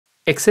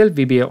Excel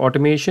VBA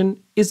automation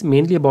is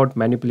mainly about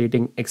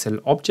manipulating Excel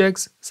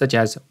objects such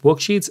as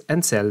worksheets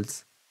and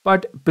cells.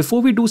 But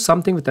before we do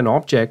something with an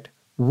object,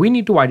 we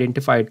need to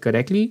identify it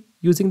correctly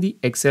using the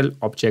Excel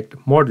object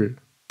model.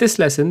 This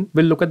lesson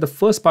will look at the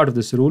first part of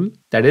this rule,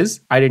 that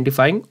is,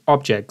 identifying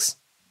objects.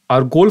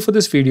 Our goal for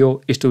this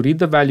video is to read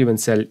the value in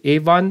cell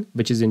A1,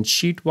 which is in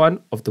sheet 1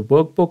 of the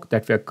workbook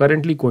that we are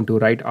currently going to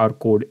write our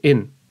code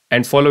in.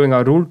 And following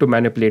our rule to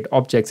manipulate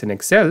objects in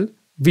Excel,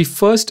 we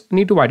first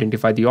need to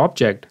identify the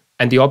object.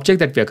 And the object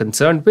that we are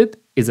concerned with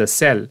is a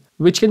cell,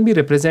 which can be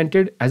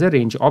represented as a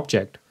range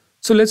object.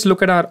 So let's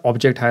look at our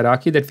object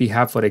hierarchy that we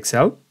have for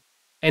Excel.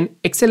 An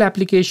Excel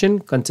application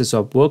consists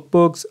of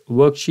workbooks,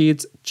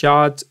 worksheets,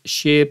 charts,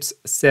 shapes,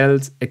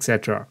 cells,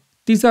 etc.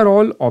 These are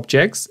all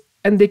objects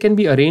and they can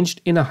be arranged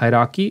in a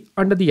hierarchy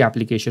under the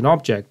application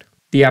object.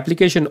 The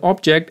application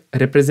object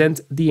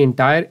represents the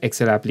entire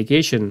Excel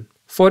application.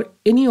 For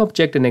any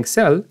object in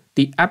Excel,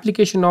 the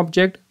application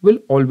object will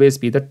always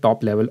be the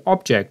top level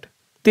object.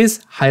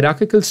 This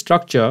hierarchical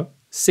structure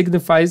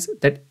signifies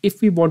that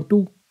if we want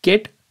to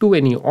get to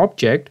any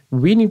object,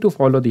 we need to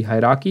follow the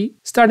hierarchy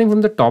starting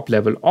from the top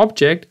level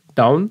object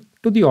down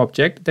to the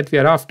object that we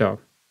are after.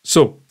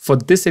 So for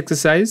this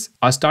exercise,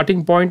 our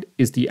starting point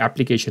is the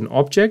application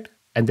object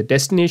and the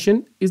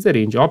destination is the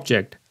range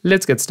object.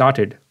 Let's get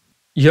started.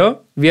 Here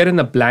we are in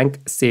a blank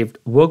saved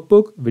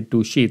workbook with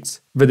 2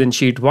 sheets. Within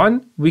sheet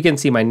 1, we can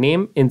see my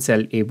name in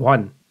cell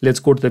A1.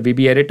 Let's go to the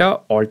VBA editor,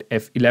 Alt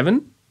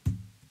F11.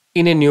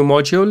 In a new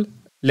module,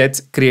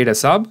 let's create a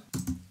sub.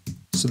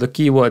 So the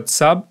keyword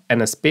sub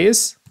and a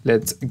space.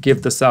 Let's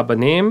give the sub a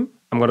name.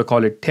 I'm going to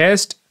call it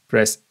test.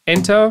 Press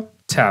enter,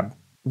 tab.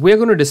 We're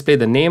going to display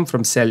the name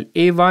from cell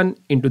A1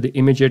 into the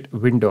immediate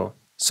window.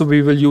 So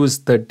we will use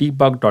the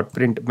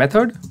debug.print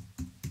method.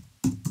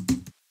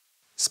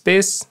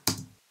 Space.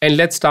 And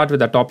let's start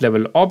with the top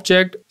level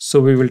object. So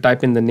we will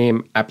type in the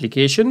name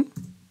application.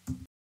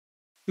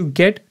 To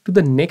get to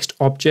the next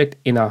object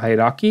in our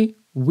hierarchy,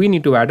 we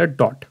need to add a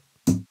dot.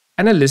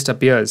 And a list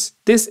appears.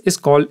 This is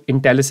called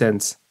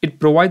Intellisense. It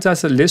provides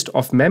us a list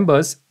of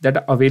members that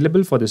are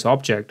available for this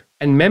object.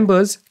 And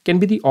members can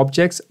be the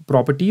object's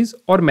properties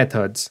or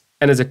methods.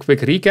 And as a quick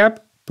recap,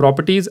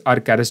 properties are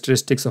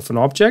characteristics of an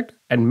object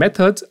and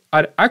methods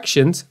are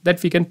actions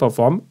that we can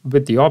perform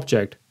with the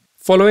object.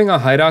 Following our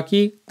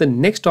hierarchy, the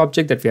next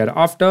object that we are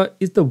after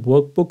is the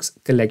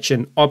Workbooks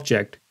collection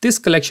object. This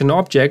collection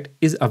object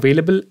is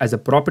available as a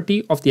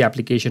property of the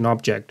application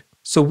object.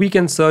 So we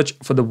can search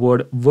for the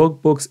word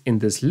Workbooks in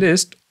this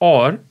list,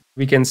 or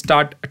we can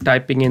start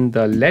typing in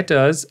the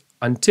letters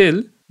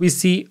until we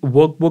see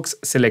Workbooks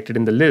selected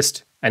in the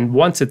list. And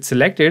once it's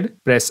selected,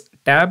 press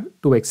Tab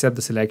to accept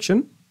the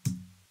selection.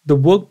 The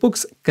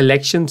Workbooks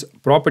collections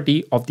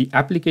property of the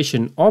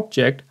application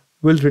object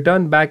will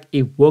return back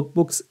a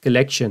workbooks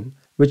collection,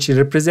 which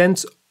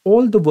represents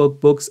all the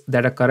workbooks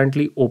that are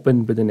currently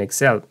open within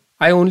Excel.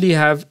 I only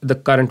have the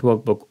current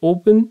workbook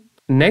open.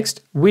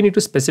 Next, we need to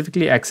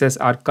specifically access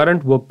our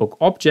current workbook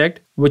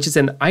object, which is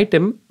an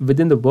item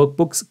within the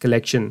workbooks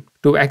collection.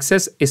 To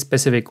access a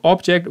specific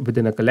object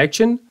within a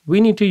collection,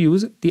 we need to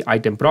use the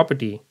item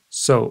property.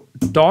 So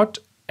dot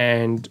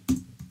and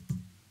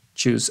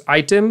choose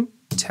item,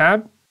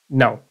 tab.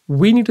 Now,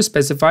 we need to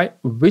specify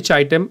which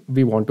item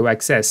we want to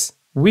access.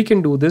 We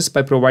can do this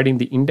by providing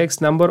the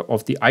index number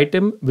of the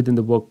item within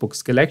the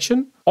workbooks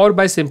collection or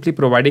by simply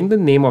providing the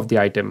name of the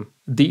item.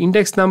 The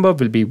index number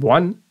will be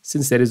 1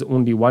 since there is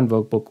only one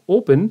workbook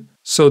open,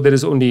 so there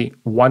is only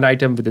one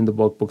item within the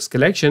workbooks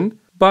collection,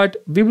 but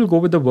we will go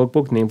with the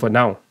workbook name for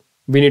now.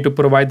 We need to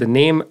provide the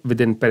name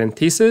within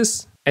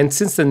parentheses, and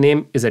since the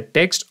name is a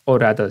text or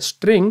rather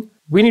string,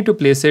 we need to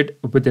place it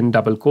within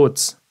double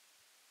quotes.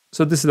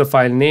 So this is the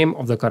file name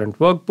of the current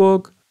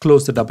workbook.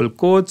 Close the double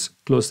quotes,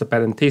 close the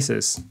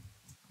parentheses.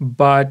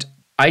 But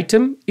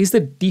item is the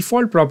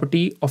default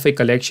property of a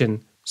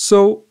collection,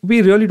 so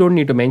we really don't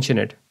need to mention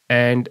it.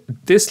 And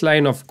this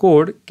line of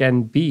code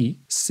can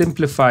be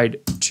simplified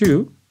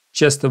to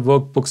just the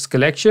workbooks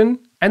collection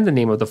and the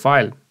name of the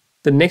file.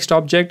 The next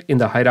object in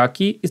the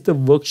hierarchy is the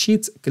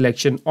worksheets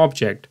collection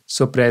object.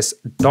 So press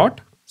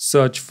dot,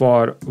 search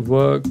for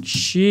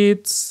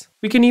worksheets.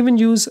 We can even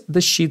use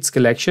the sheets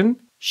collection.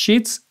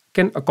 Sheets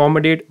can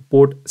accommodate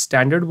both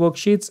standard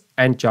worksheets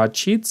and chart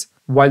sheets,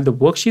 while the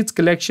worksheets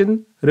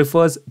collection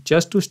refers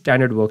just to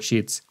standard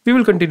worksheets. We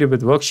will continue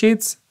with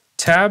worksheets,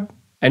 tab,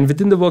 and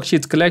within the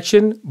worksheets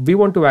collection, we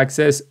want to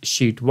access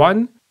sheet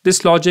 1.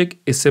 This logic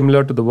is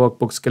similar to the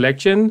workbooks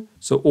collection.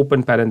 So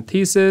open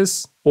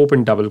parenthesis,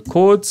 open double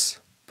quotes,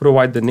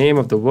 provide the name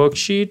of the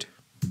worksheet,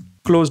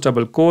 close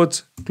double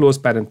quotes, close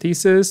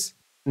parenthesis.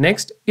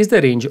 Next is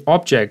the range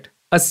object.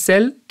 A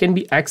cell can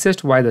be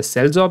accessed via the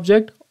cells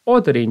object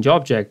or the range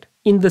object.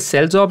 In the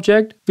cells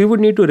object, we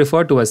would need to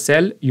refer to a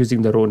cell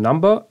using the row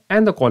number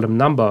and the column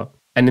number.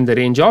 And in the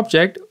range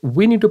object,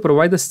 we need to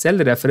provide the cell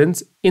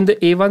reference in the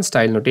A1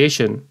 style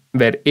notation,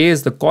 where A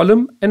is the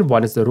column and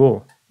 1 is the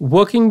row.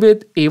 Working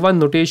with A1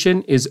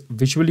 notation is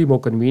visually more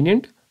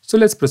convenient, so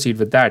let's proceed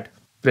with that.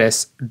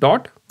 Press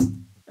dot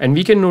And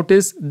we can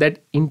notice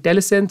that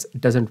Intellisense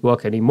doesn't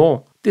work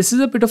anymore. This is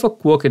a bit of a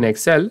quirk in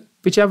Excel,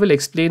 which I will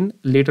explain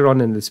later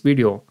on in this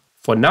video.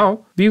 For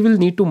now, we will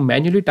need to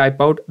manually type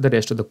out the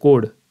rest of the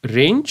code.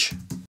 Range,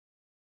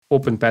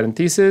 open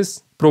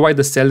parenthesis, provide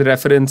the cell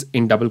reference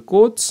in double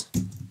quotes.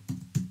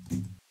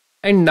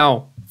 And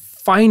now,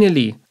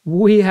 finally,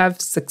 we have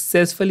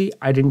successfully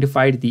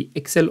identified the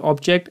Excel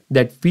object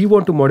that we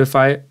want to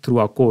modify through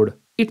our code.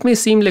 It may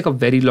seem like a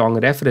very long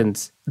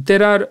reference.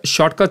 There are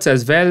shortcuts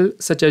as well,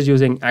 such as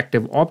using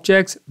active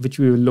objects, which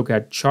we will look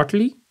at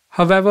shortly.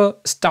 However,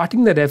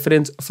 starting the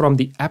reference from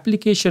the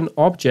application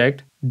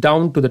object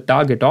down to the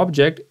target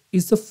object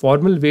is the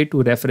formal way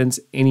to reference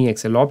any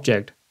Excel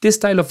object. This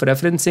style of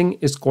referencing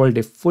is called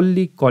a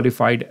fully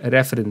qualified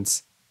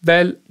reference.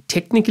 Well,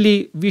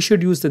 technically, we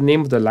should use the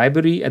name of the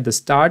library at the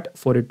start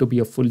for it to be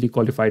a fully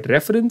qualified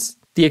reference.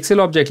 The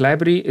Excel object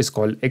library is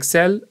called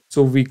Excel,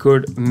 so we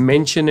could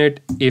mention it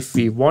if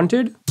we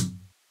wanted.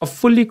 A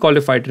fully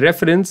qualified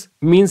reference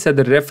means that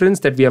the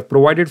reference that we have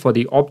provided for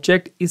the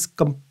object is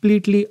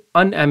completely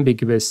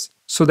unambiguous,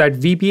 so that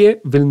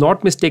VBA will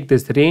not mistake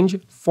this range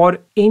for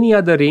any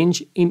other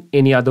range in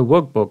any other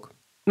workbook.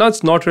 Now,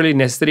 it's not really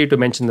necessary to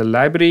mention the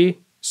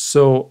library,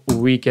 so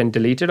we can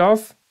delete it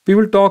off. We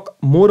will talk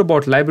more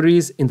about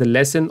libraries in the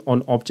lesson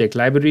on object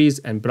libraries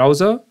and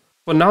browser.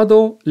 For now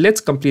though, let's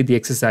complete the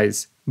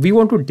exercise. We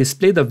want to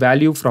display the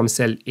value from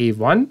cell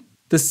A1.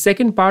 The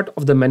second part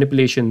of the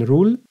manipulation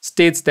rule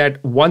states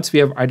that once we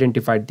have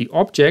identified the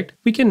object,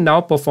 we can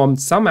now perform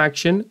some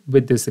action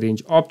with this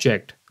range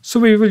object. So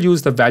we will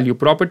use the value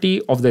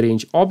property of the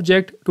range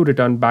object to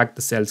return back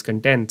the cell's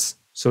contents.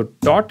 So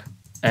dot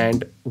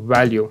and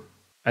value.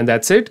 And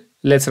that's it.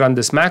 Let's run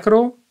this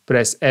macro,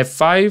 press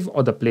F5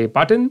 or the play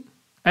button,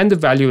 and the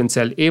value in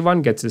cell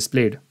A1 gets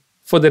displayed.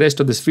 For the rest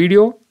of this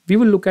video, we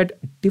will look at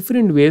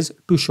different ways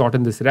to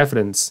shorten this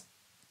reference.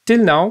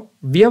 Till now,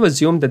 we have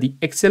assumed that the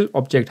Excel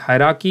object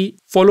hierarchy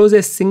follows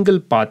a single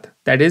path.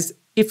 That is,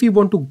 if we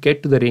want to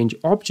get to the range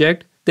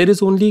object, there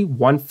is only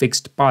one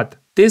fixed path.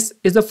 This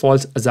is a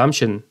false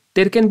assumption.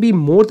 There can be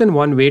more than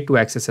one way to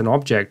access an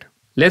object.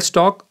 Let's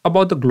talk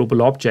about the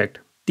global object.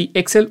 The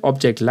Excel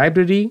object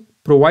library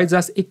provides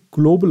us a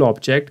global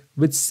object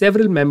with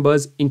several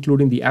members,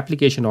 including the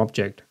application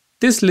object.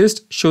 This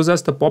list shows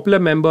us the popular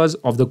members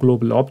of the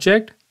global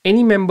object.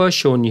 Any member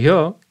shown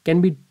here can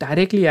be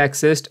directly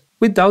accessed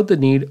without the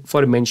need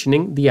for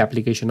mentioning the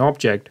application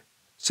object.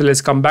 So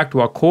let's come back to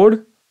our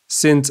code.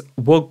 Since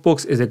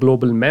Workbooks is a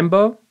global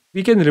member,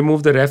 we can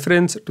remove the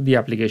reference to the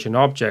application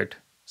object.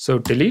 So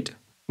delete.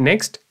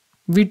 Next,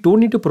 we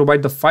don't need to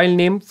provide the file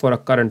name for a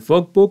current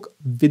workbook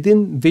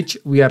within which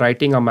we are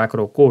writing our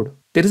macro code.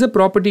 There is a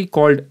property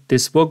called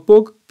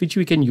ThisWorkbook which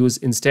we can use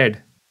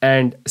instead.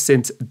 And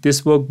since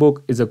this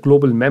workbook is a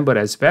global member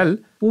as well,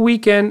 we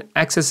can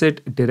access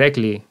it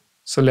directly.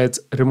 So let's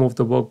remove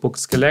the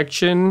workbooks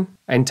collection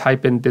and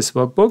type in this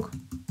workbook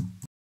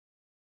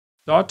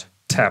dot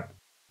tab.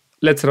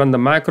 Let's run the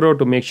macro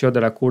to make sure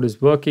that our code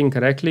is working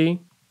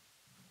correctly.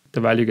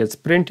 The value gets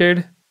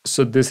printed.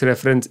 So this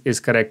reference is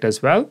correct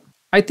as well.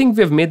 I think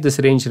we have made this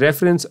range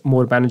reference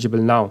more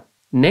manageable now.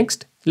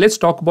 Next, let's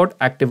talk about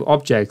active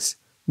objects.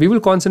 We will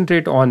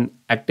concentrate on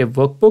active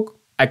workbook,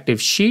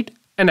 active sheet,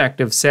 and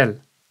active cell.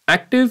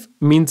 Active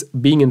means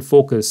being in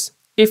focus.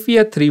 If we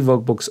had 3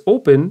 workbooks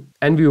open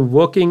and we were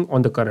working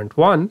on the current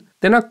one,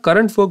 then our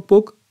current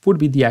workbook would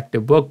be the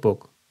active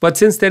workbook. But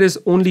since there is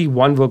only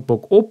one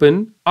workbook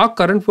open, our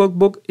current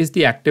workbook is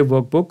the active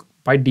workbook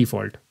by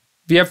default.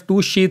 We have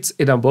 2 sheets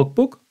in our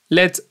workbook.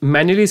 Let's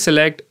manually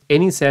select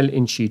any cell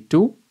in sheet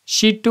 2.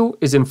 Sheet 2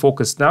 is in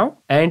focus now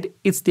and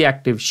it's the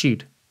active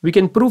sheet. We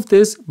can prove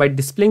this by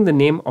displaying the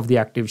name of the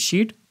active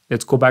sheet.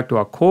 Let's go back to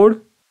our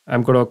code.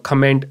 I'm going to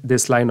comment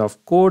this line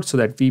of code so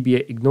that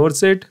VBA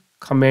ignores it.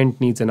 Comment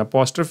needs an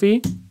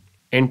apostrophe.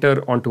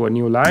 Enter onto a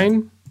new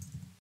line.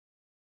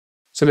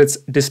 So let's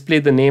display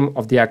the name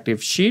of the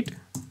active sheet.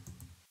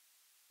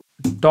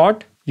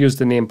 Dot, use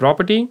the name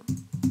property.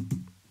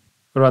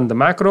 Run the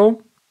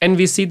macro. And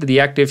we see that the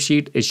active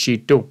sheet is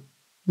sheet 2.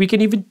 We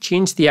can even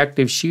change the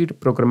active sheet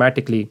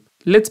programmatically.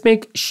 Let's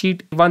make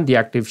sheet 1 the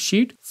active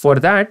sheet. For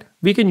that,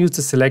 we can use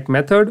the select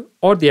method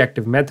or the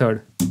active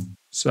method.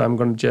 So I'm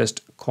going to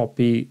just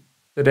copy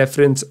the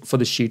reference for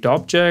the sheet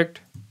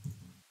object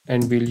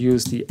and we'll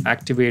use the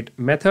activate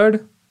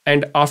method.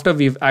 And after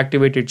we've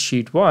activated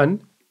sheet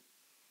 1,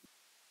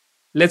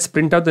 let's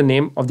print out the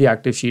name of the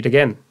active sheet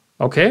again.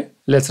 Okay,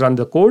 let's run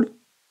the code.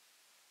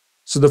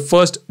 So the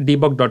first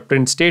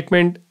debug.print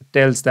statement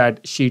tells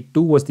that sheet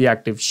 2 was the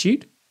active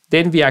sheet.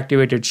 Then we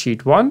activated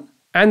sheet 1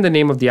 and the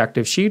name of the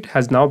active sheet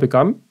has now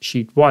become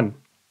sheet 1.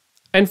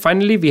 And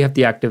finally, we have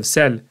the active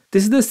cell.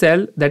 This is the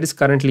cell that is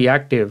currently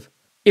active.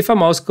 If a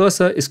mouse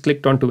cursor is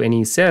clicked onto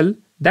any cell,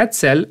 that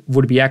cell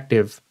would be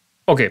active.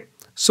 Okay,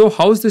 so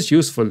how is this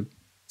useful?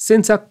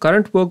 Since our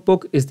current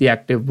workbook is the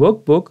active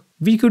workbook,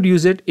 we could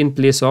use it in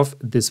place of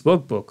this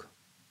workbook.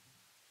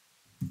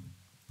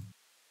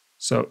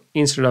 So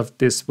instead of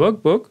this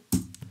workbook,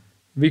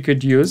 we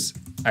could use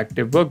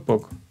active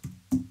workbook.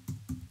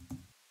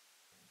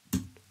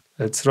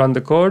 Let's run the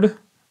code.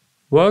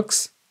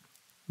 Works.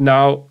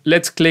 Now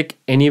let's click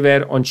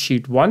anywhere on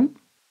sheet 1.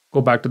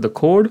 Go back to the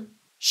code.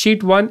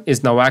 Sheet 1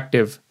 is now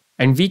active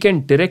and we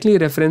can directly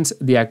reference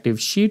the active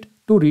sheet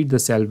to read the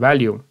cell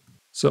value.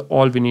 So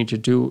all we need to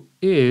do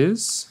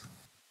is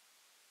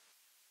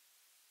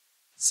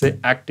say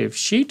active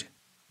sheet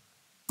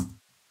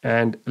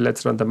and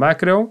let's run the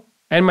macro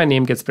and my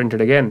name gets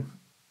printed again.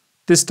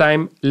 This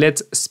time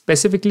let's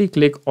specifically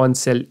click on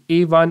cell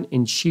A1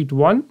 in sheet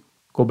 1.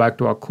 Go back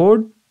to our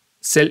code.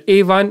 Cell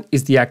A1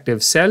 is the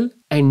active cell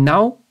and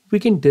now we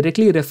can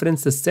directly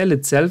reference the cell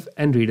itself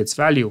and read its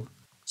value.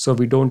 So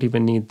we don't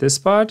even need this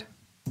part.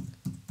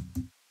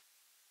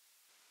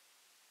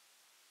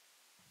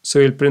 So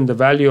you'll print the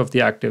value of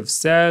the active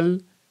cell,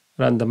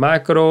 run the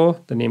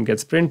macro, the name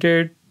gets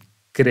printed.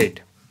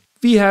 Great.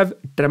 We have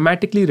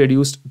dramatically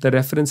reduced the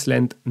reference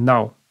length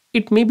now.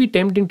 It may be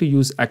tempting to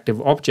use active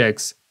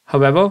objects.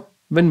 However,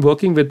 when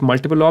working with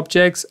multiple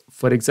objects,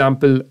 for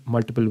example,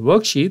 multiple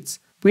worksheets,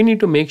 we need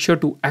to make sure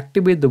to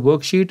activate the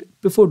worksheet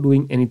before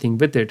doing anything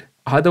with it.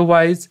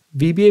 Otherwise,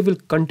 VBA will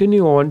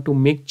continue on to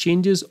make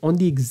changes on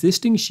the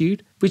existing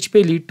sheet, which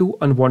may lead to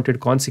unwanted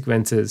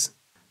consequences.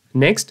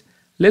 Next,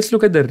 let's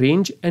look at the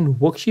range and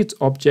worksheets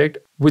object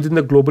within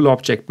the global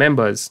object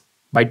members.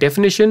 By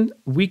definition,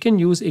 we can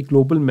use a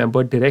global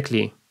member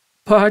directly.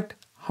 But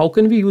how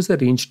can we use a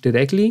range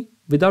directly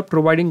without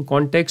providing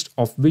context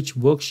of which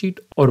worksheet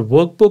or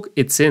workbook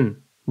it's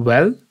in?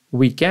 Well,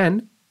 we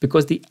can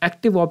because the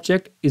active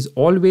object is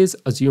always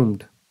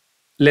assumed.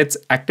 Let's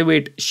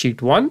activate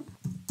sheet 1.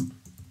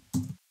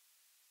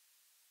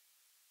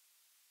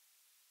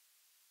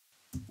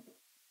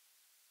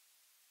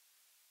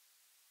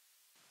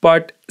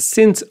 But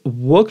since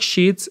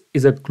worksheets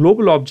is a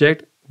global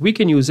object, we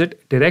can use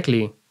it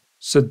directly.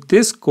 So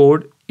this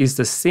code is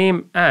the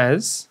same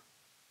as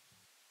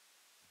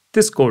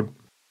this code.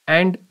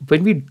 And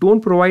when we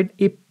don't provide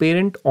a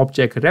parent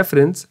object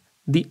reference,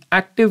 the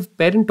active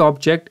parent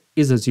object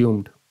is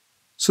assumed.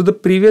 So the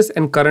previous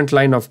and current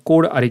line of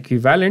code are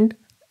equivalent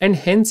and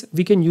hence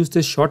we can use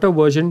the shorter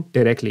version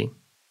directly.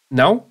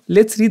 Now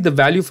let's read the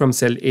value from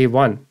cell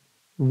A1.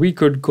 We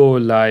could go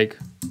like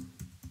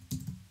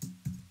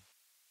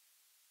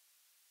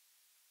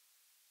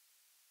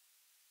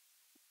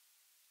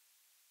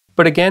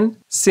but again,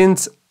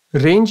 since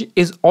range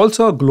is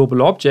also a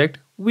global object,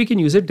 we can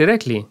use it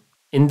directly.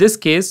 In this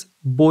case,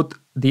 both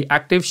the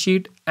active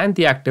sheet and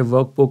the active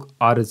workbook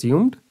are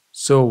assumed.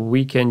 So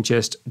we can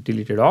just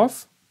delete it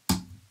off.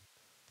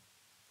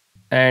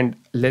 And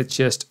let's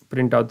just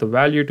print out the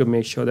value to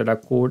make sure that our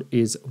code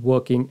is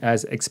working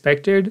as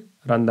expected.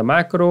 Run the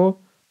macro,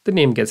 the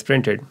name gets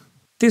printed.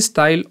 This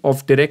style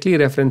of directly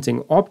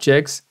referencing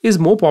objects is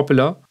more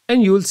popular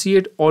and you'll see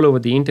it all over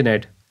the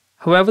internet.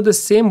 However, the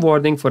same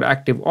wording for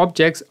active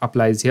objects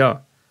applies here.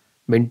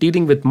 When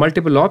dealing with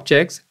multiple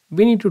objects,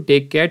 we need to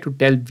take care to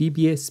tell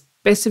VBA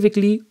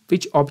specifically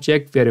which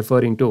object we are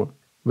referring to.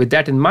 With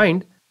that in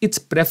mind, it's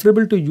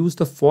preferable to use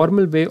the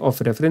formal way of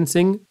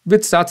referencing,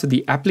 which starts with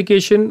the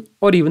application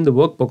or even the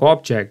workbook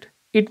object.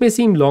 It may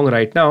seem long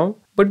right now,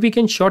 but we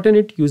can shorten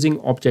it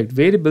using object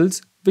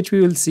variables, which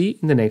we will see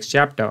in the next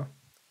chapter.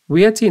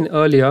 We had seen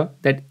earlier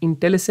that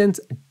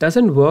Intellisense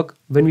doesn't work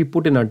when we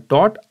put in a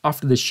dot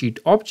after the sheet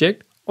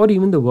object or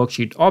even the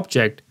worksheet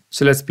object.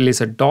 So let's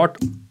place a dot.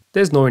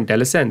 There's no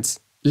Intellisense.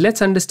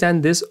 Let's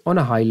understand this on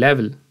a high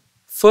level.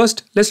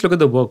 First, let's look at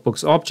the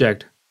workbooks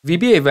object.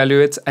 VBA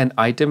evaluates an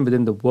item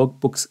within the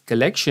workbooks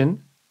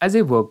collection as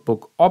a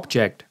workbook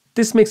object.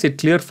 This makes it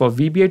clear for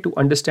VBA to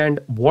understand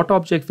what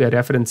object we are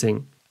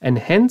referencing, and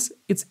hence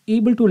it's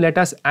able to let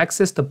us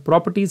access the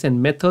properties and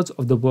methods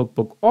of the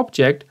workbook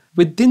object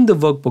within the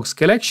workbooks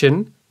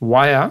collection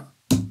via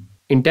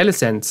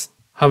Intellisense.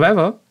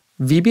 However,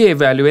 VBA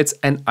evaluates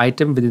an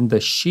item within the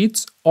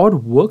sheets or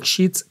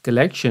worksheets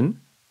collection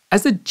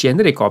as a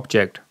generic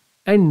object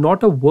and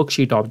not a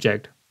worksheet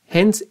object.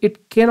 Hence,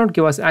 it cannot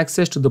give us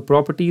access to the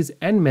properties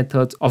and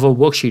methods of a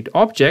worksheet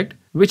object,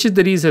 which is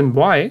the reason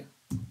why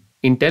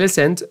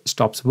Intellisense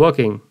stops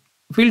working.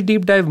 We'll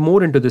deep dive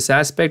more into this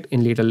aspect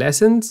in later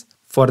lessons.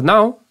 For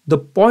now, the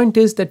point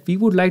is that we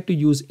would like to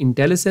use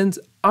Intellisense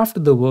after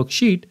the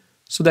worksheet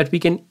so that we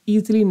can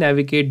easily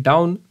navigate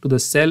down to the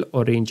cell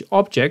or range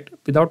object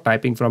without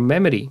typing from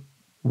memory.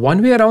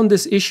 One way around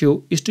this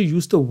issue is to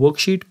use the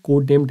worksheet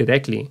codename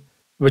directly,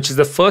 which is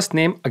the first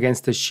name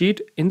against the sheet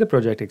in the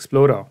Project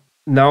Explorer.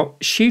 Now,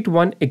 sheet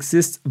 1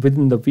 exists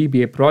within the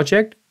VBA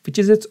project, which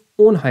is its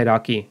own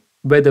hierarchy,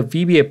 where the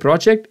VBA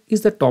project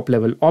is the top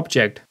level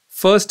object.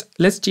 First,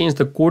 let's change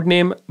the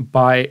codename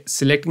by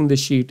selecting the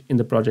sheet in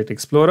the Project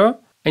Explorer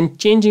and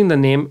changing the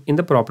name in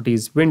the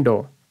properties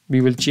window.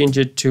 We will change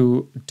it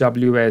to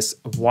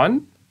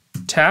WS1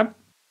 tab.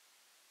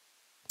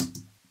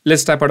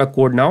 Let's type out our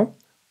code now.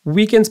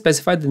 We can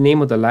specify the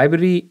name of the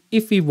library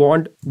if we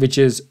want, which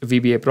is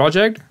VBA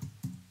project.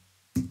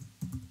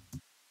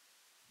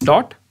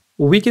 Dot.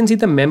 We can see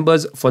the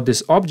members for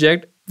this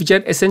object, which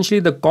are essentially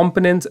the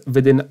components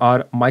within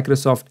our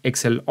Microsoft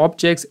Excel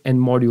objects and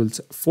modules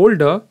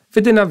folder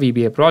within our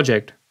VBA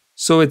project.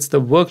 So it's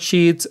the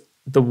worksheets,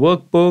 the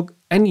workbook,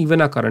 and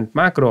even our current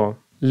macro.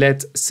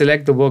 Let's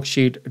select the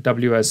worksheet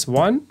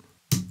WS1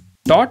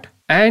 dot,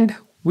 and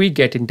we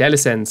get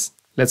Intellisense.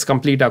 Let's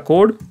complete our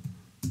code.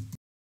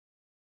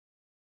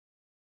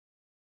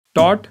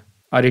 Dot,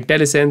 our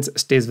Intellisense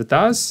stays with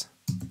us.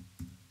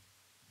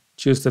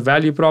 Choose the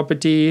value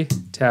property,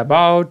 tab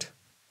out,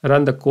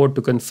 run the code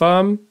to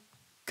confirm.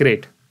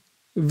 Great.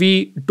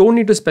 We don't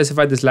need to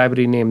specify this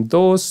library name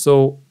though,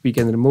 so we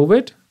can remove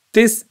it.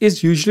 This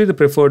is usually the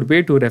preferred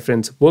way to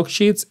reference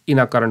worksheets in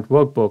our current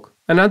workbook.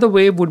 Another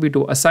way would be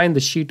to assign the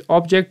sheet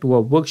object to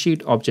a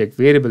worksheet object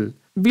variable.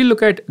 We'll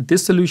look at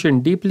this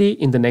solution deeply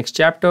in the next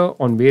chapter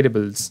on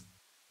variables.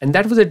 And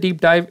that was a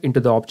deep dive into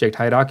the object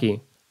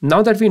hierarchy.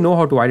 Now that we know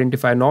how to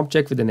identify an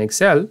object within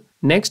Excel,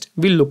 next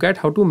we'll look at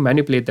how to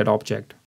manipulate that object.